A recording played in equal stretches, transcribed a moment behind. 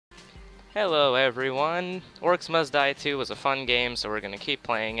Hello everyone! Orcs Must Die 2 was a fun game, so we're gonna keep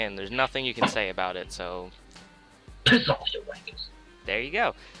playing it, and there's nothing you can say about it, so... Piss off, you wankers. There you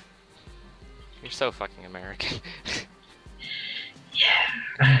go. You're so fucking American.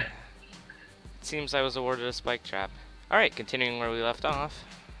 Yeah. It seems I was awarded a spike trap. Alright, continuing where we left off.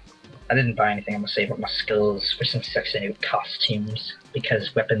 I didn't buy anything. I'm gonna save up my skills for some sexy new costumes,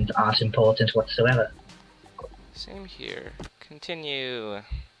 because weapons aren't important whatsoever. Same here. Continue.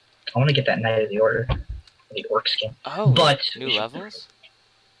 I want to get that Knight of the Order, the Orc skin. Oh, but new levels?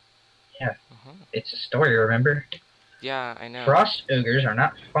 Yeah, it's a story, remember? Yeah, I know. Frost ogres are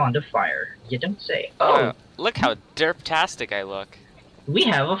not fond of fire. You don't say. Oh, look how derptastic I look. We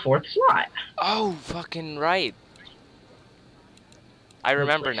have a fourth slot. Oh, fucking right. I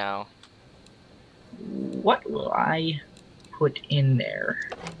remember now. What will I put in there?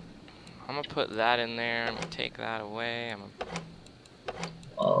 I'm gonna put that in there. I'm gonna take that away.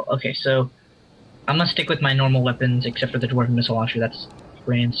 Oh, okay, so I'm gonna stick with my normal weapons, except for the dwarven missile launcher. That's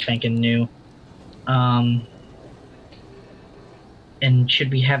brand spanking new. And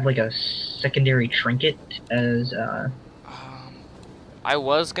should we have like a secondary trinket as I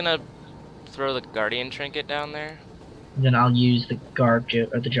was gonna throw the guardian trinket down there. Then I'll use the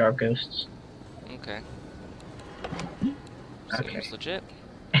the jar of ghosts. Okay. Okay. Seems legit.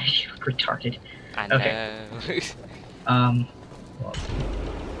 You look retarded. I know. Okay. Well.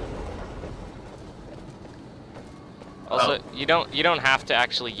 Also, you don't have to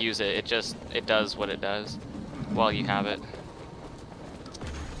actually use it. It does what it does while you have it.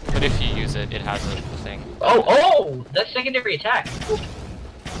 But if you use it, it has a thing. Oh, that's secondary attack.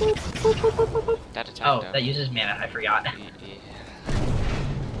 That attack. Oh, that uses mana. I forgot.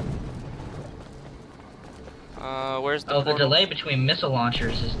 Where's the portal? The delay between missile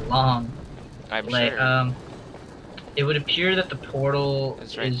launchers is long. I'm sure. It would appear that the portal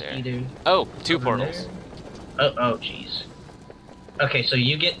is right there. Either. Oh, two portals. There. Oh, jeez. Okay, so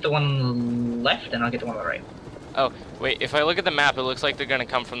you get the one on the left, and I'll get the one on the right. Oh, wait. If I look at the map, it looks like they're gonna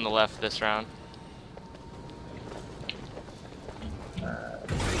come from the left this round. Cause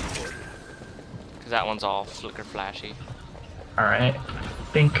that one's all flicker flashy. All right.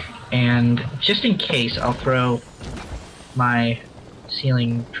 Think, and just in case, I'll throw my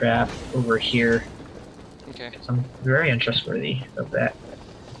ceiling trap over here. Okay. I'm very untrustworthy of that.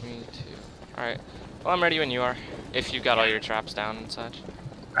 Me too. Alright. Well, I'm ready when you are. If you've got all your traps down and such.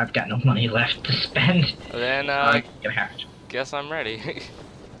 I've got no money left to spend. Then, I'm gonna have to. Guess I'm ready.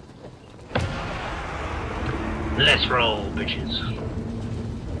 Let's roll, bitches.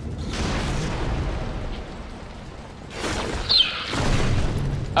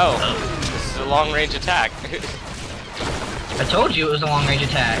 Oh, this is a long-range attack. I told you it was a long-range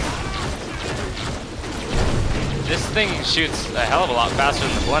attack. This thing shoots a hell of a lot faster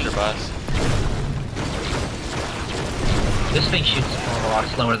than the blunderbuss. This thing shoots a lot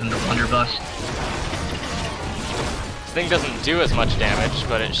slower than the blunderbuss. This thing doesn't do as much damage,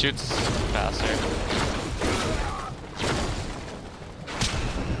 but it shoots faster.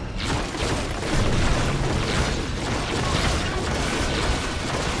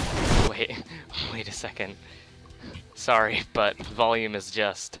 Wait a second. Sorry, but volume is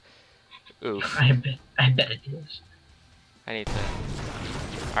just... oof. I bet it is. I need to...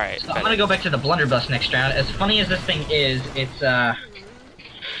 Alright. So I'm gonna go back to the blunderbuss next round. As funny as this thing is, it's I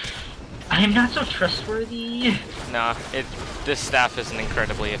am not so trustworthy. Nah, this staff isn't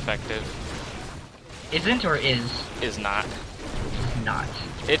incredibly effective. Isn't or is? Is not. Not.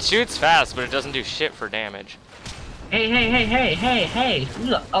 It shoots fast, but it doesn't do shit for damage. Hey!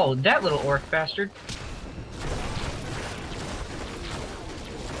 Look. Oh, that little orc bastard.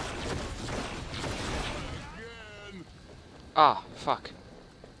 Ah, fuck.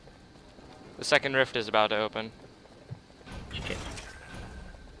 The second rift is about to open. Shit.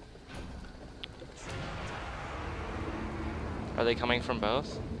 Are they coming from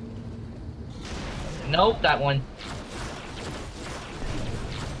both? Nope, that one.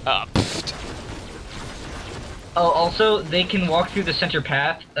 Pfft. Oh, also, they can walk through the center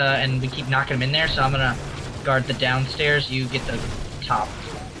path, and we keep knocking them in there, so I'm gonna guard the downstairs, you get the top.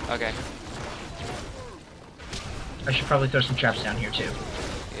 Okay. I should probably throw some traps down here, too.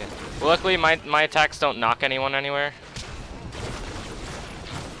 Yeah. Well, luckily, my attacks don't knock anyone anywhere.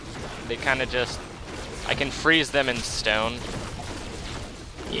 They kind of just... I can freeze them in stone.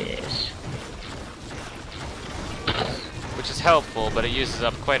 Yes. Which is helpful, but it uses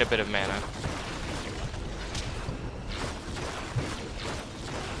up quite a bit of mana.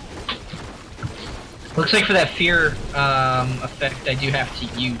 Looks like for that fear effect, I do have to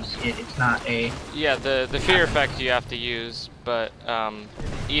use it. It's not a... Yeah, the fear effect you have to use, but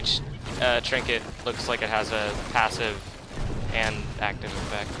each trinket looks like it has a passive and active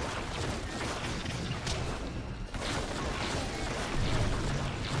effect.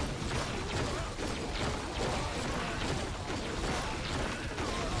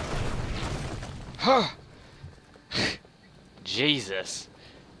 Huh. Jesus.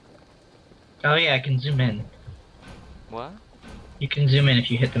 Oh yeah, I can zoom in. What? You can zoom in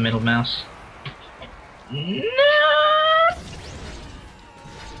if you hit the middle mouse. No!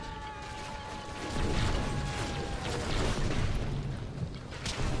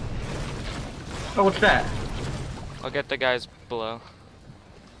 Oh, what's that? I'll get the guys below.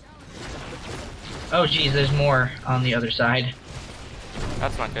 Oh geez, there's more on the other side.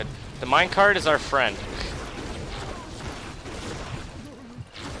 That's not good. The minecart is our friend.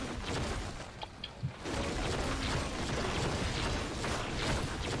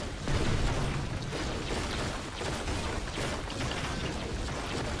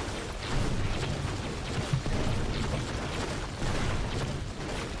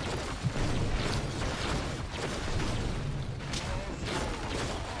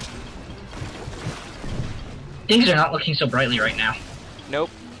 Things are not looking so brightly right now. Nope.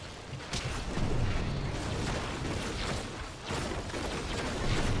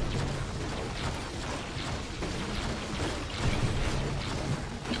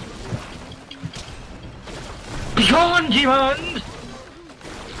 Begone, demons!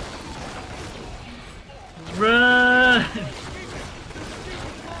 Run!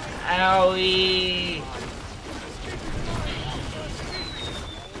 Owie!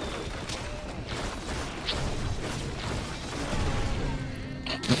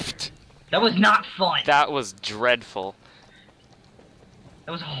 That was not fun. That was dreadful.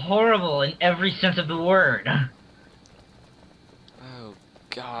 That was horrible in every sense of the word. Oh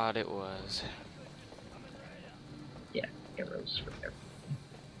God, it was. Yeah, arrows for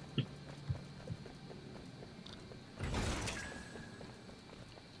everything.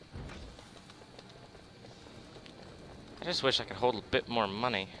 I just wish I could hold a bit more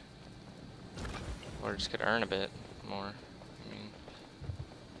money. Or just could earn a bit more. I mean,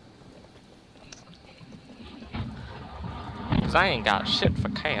 'cause I ain't got shit for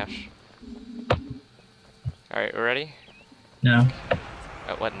cash. Alright, we ready? No,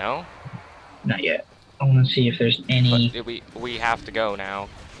 What, no? not yet. I want to see if there's any. But we have to go now.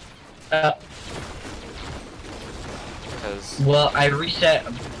 Because... Well, I reset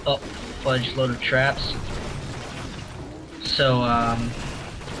a fudge load of traps. So,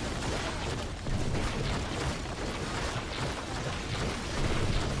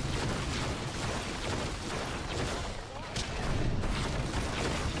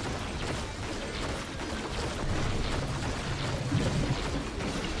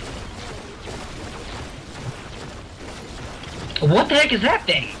 what the heck is that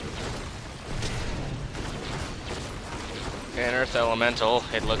thing? An earth elemental,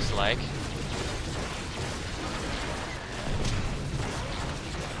 it looks like.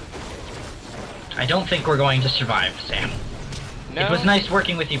 I don't think we're going to survive, Sam. No? It was nice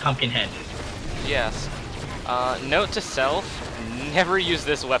working with you, Pumpkinhead. Yes. Note to self, never use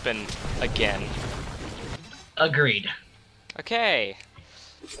this weapon again. Agreed. Okay.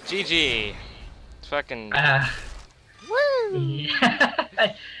 GG. Fucking... Woo!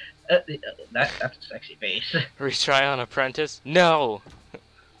 That's a sexy face. Retry on Apprentice? No!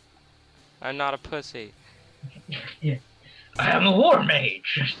 I'm not a pussy. Yeah. I am a war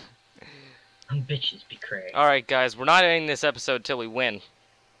mage. Bitches be crazy. Alright guys, we're not ending this episode till we win.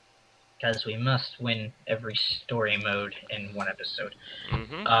 Because we must win every story mode in one episode.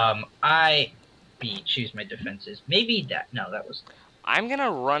 Mm-hmm. Choose my defenses. Maybe that, no, that was... I'm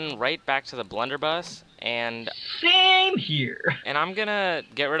gonna run right back to the blunderbuss, and... Same here! And I'm gonna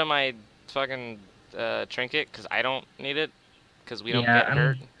get rid of my fucking trinket, because I don't need it, because we don't get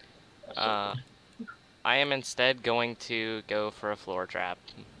hurt. I am instead going to go for a floor trap.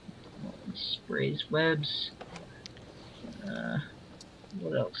 Sprays webs.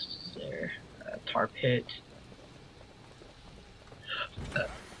 What else is there? Tar pit.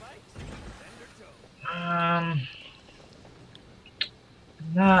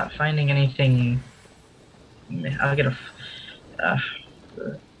 Not finding anything. I'll get a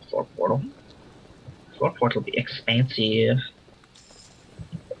floor portal. Floor portal will be expansive.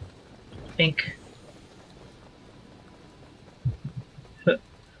 I think.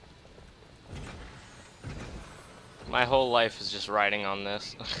 My whole life is just riding on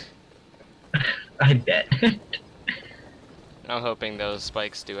this. I bet. I'm hoping those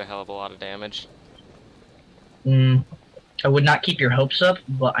spikes do a hell of a lot of damage. I would not keep your hopes up,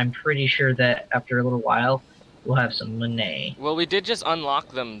 but I'm pretty sure that after a little while, We'll have some money. Well, we did just unlock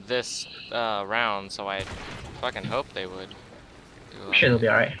them this round, so I fucking hope they would. I'm sure they'll be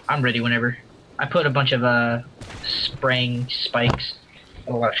alright. I'm ready whenever. I put a bunch of spraying spikes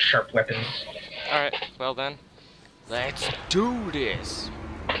and a lot of sharp weapons. Alright, well then. Let's do this!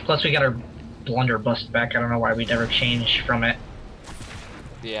 Plus we got our blunderbuss back. I don't know why we never changed from it.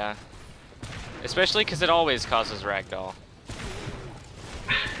 Yeah. Especially because it always causes ragdoll.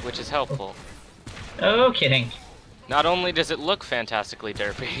 Which is helpful. Oh, kidding. Not only does it look fantastically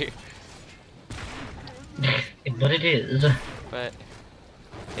derpy, But it is. but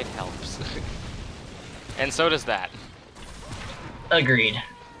it helps. And so does that. Agreed.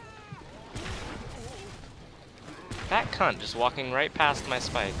 That cunt just walking right past my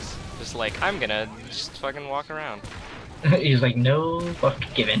spikes. Just like, I'm gonna just fucking walk around. He's like, no fuck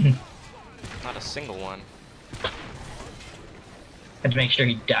given. Not a single one. Had to make sure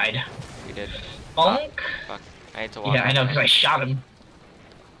he died. We did. Bonk. Fuck. I had to walk. Yeah, I know, because I shot him.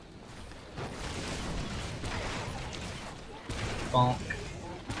 Bonk.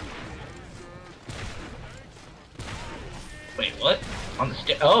 Wait, what? On the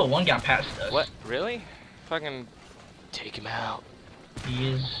stair? Oh, one got past us. What? Really? Fucking take him out. He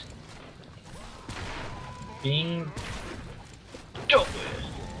is being dope.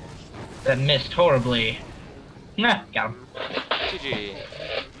 That missed horribly. Nah, got him. GG.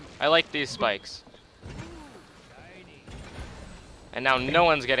 I like these spikes. And now no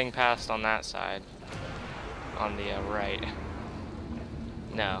one's getting past on that side. On the right.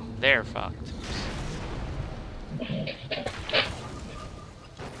 No, they're fucked.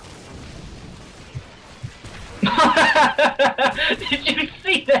 Did you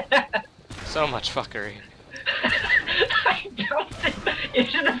see that? So much fuckery. I dumped it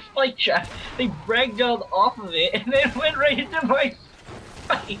into the spike trap. They ragdolled off of it and then went right into my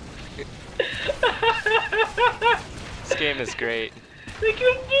spike. This game is great. They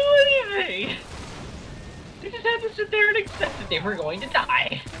couldn't do anything. They just had to sit there and accept that they were going to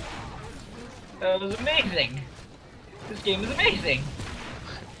die. That was amazing. This game is amazing.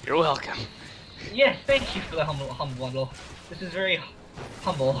 You're welcome. Yes, thank you for the humble bundle. This is very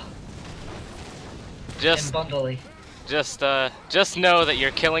humble Just and bundly. Just know that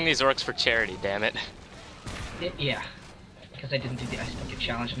you're killing these orcs for charity, damn it. Yeah, because I didn't do the ice bucket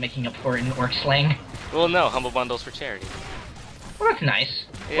challenge of making up for it in orc slang. Well, no, humble bundles for charity. Well, that's nice.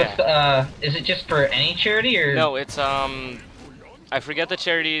 Yeah. What's the, is it just for any charity or? No, it's I forget the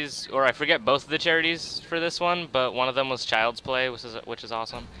charities, or I forget both of the charities for this one, but one of them was Child's Play, which is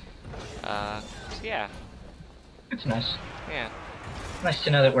awesome. So yeah. It's nice. Yeah. Nice to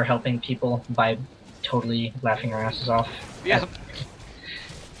know that we're helping people by totally laughing our asses off. Yep.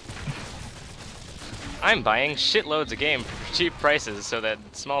 I'm buying shitloads of game for cheap prices so that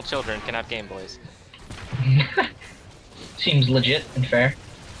small children can have Game Boys. Seems legit and fair.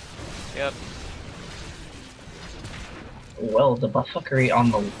 Yep. Well, the bufffuckery on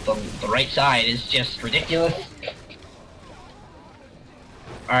the right side is just ridiculous.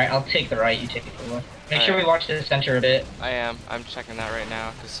 Alright, I'll take the right, you take the left. Make sure we watch the center a bit. I am. I'm checking that right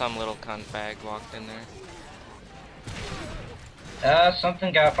now, because some little cunt bag walked in there.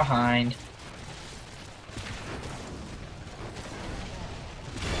 Something got behind.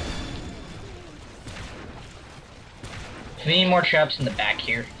 We need more traps in the back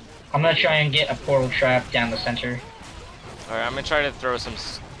here. I'm gonna try and get a portal trap down the center. Alright, I'm gonna try to throw some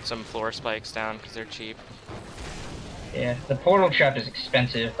floor spikes down, because they're cheap. Yeah, the portal trap is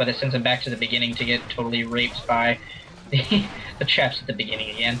expensive, but it sends him back to the beginning to get totally raped by the traps at the beginning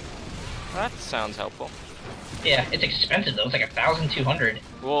again. That sounds helpful. Yeah, it's expensive though. It's like 1,200.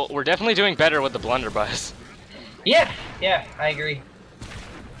 Well, we're definitely doing better with the blunderbuss. Yeah, I agree.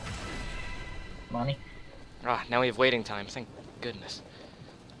 Money. Ah, now we have waiting time. Thank goodness.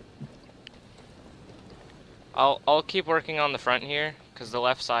 I'll keep working on the front here, because the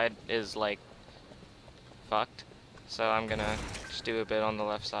left side is like fucked. So I'm gonna just do a bit on the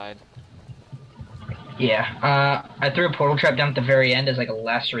left side. Yeah, I threw a portal trap down at the very end as like a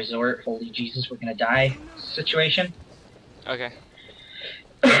last resort. Holy Jesus, we're gonna die situation. Okay.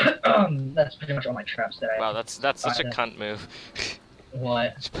 That's pretty much all my traps that I. Wow, that's such a cunt move.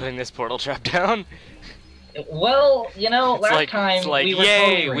 What? Just putting this portal trap down. Well, you know, last time it's like, we were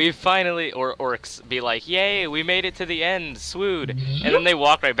yay, totally... we finally, or orcs be like, yay, we made it to the end, swood, and then they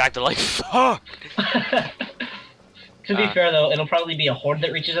walk right back to like, fuck. To be fair though, it'll probably be a horde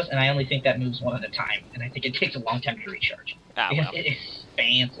that reaches us, and I only think that moves one at a time, and I think it takes a long time to recharge. Because it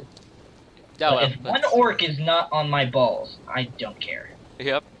expands. If one orc is not on my balls, I don't care.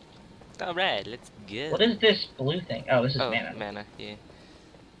 Yep. Alright, let's go. What is this blue thing? Oh, this is mana. Mana, yeah.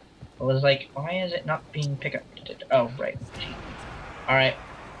 I was like, why is it not being picked up? Oh, right. Alright.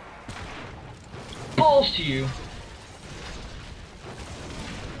 Balls to you!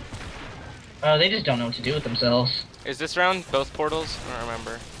 Oh, they just don't know what to do with themselves. Is this round both portals? I don't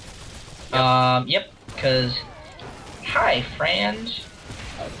remember. Yep, because... Hi, friend!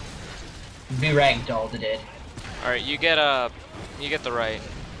 Be ragdolled it. Alright, you get the right.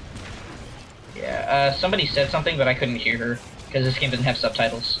 Yeah, somebody said something, but I couldn't hear her, because this game doesn't have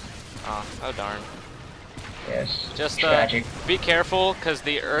subtitles. Oh darn. Yes, just tragic. Be careful, because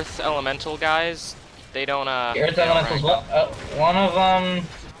the Earth Elemental guys, they don't, The Earth Elementals, one of them,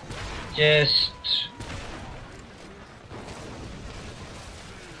 just...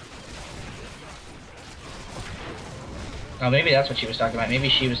 Oh, maybe that's what she was talking about. Maybe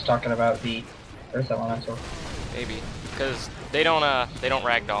she was talking about the Earth Elemental. Maybe, because they don't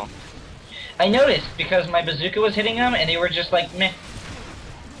ragdoll. I noticed, because my bazooka was hitting them, and they were just like, meh.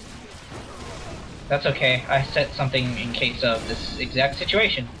 That's okay. I set something in case of this exact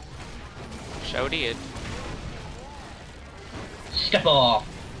situation. So did. Step off,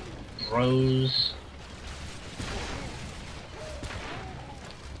 bros.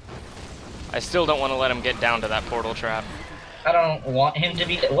 I still don't want to let him get down to that portal trap. I don't want him to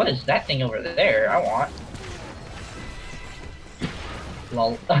be... What is that thing over there? I want...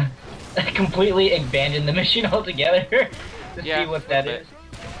 Lol. I completely abandoned the mission altogether to see what that is.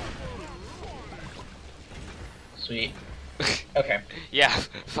 Sweet. Okay. Yeah,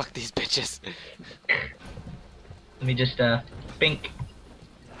 fuck these bitches. Let me just, bink.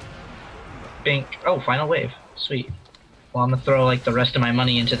 Bink. Oh, final wave. Sweet. Well, I'm gonna throw, like, the rest of my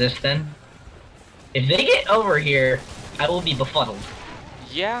money into this, then. If they get over here, I will be befuddled.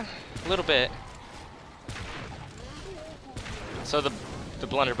 Yeah, a little bit. So the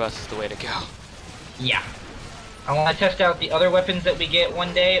blunderbuss is the way to go. Yeah. I want to test out the other weapons that we get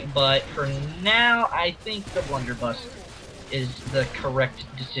one day, but for now, I think the blunderbuss is the correct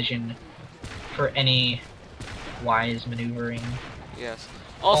decision for any wise maneuvering. Yes.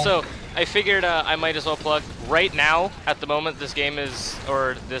 Also, I figured I might as well plug right now, at the moment this game is,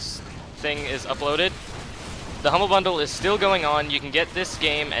 or this thing is uploaded, the Humble Bundle is still going on. You can get this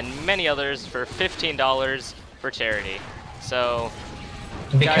game and many others for $15 for charity. So,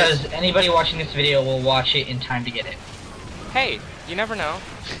 because guys, anybody watching this video will watch it in time to get it. Hey, you never know.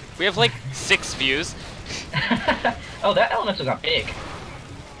 We have like 6 views. Oh, that elemental got big.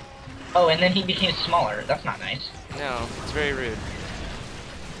 Oh, and then he became smaller. That's not nice. No, it's very rude.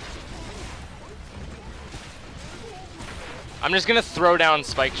 I'm just gonna throw down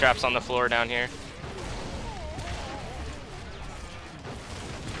spike traps on the floor down here.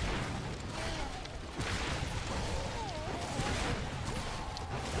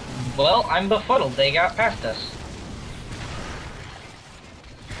 Well, I'm befuddled. They got past us.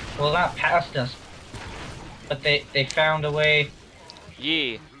 Well, not past us, but they found a way.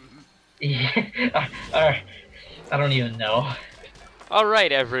 Yee. I don't even know.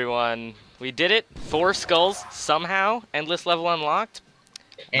 Alright, everyone. We did it. 4 skulls, somehow. Endless level unlocked.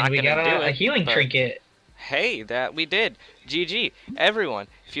 And we got a healing trinket. Hey, that we did. GG. Everyone,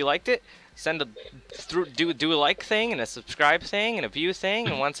 if you liked it, send a do a like thing and a subscribe thing and a view thing.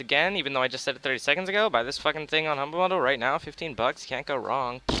 And once again, even though I just said it 30 seconds ago, buy this fucking thing on Humble Bundle right now. $15. Can't go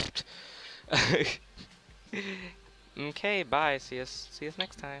wrong. Okay, bye. See us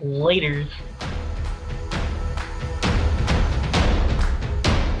next time. Later.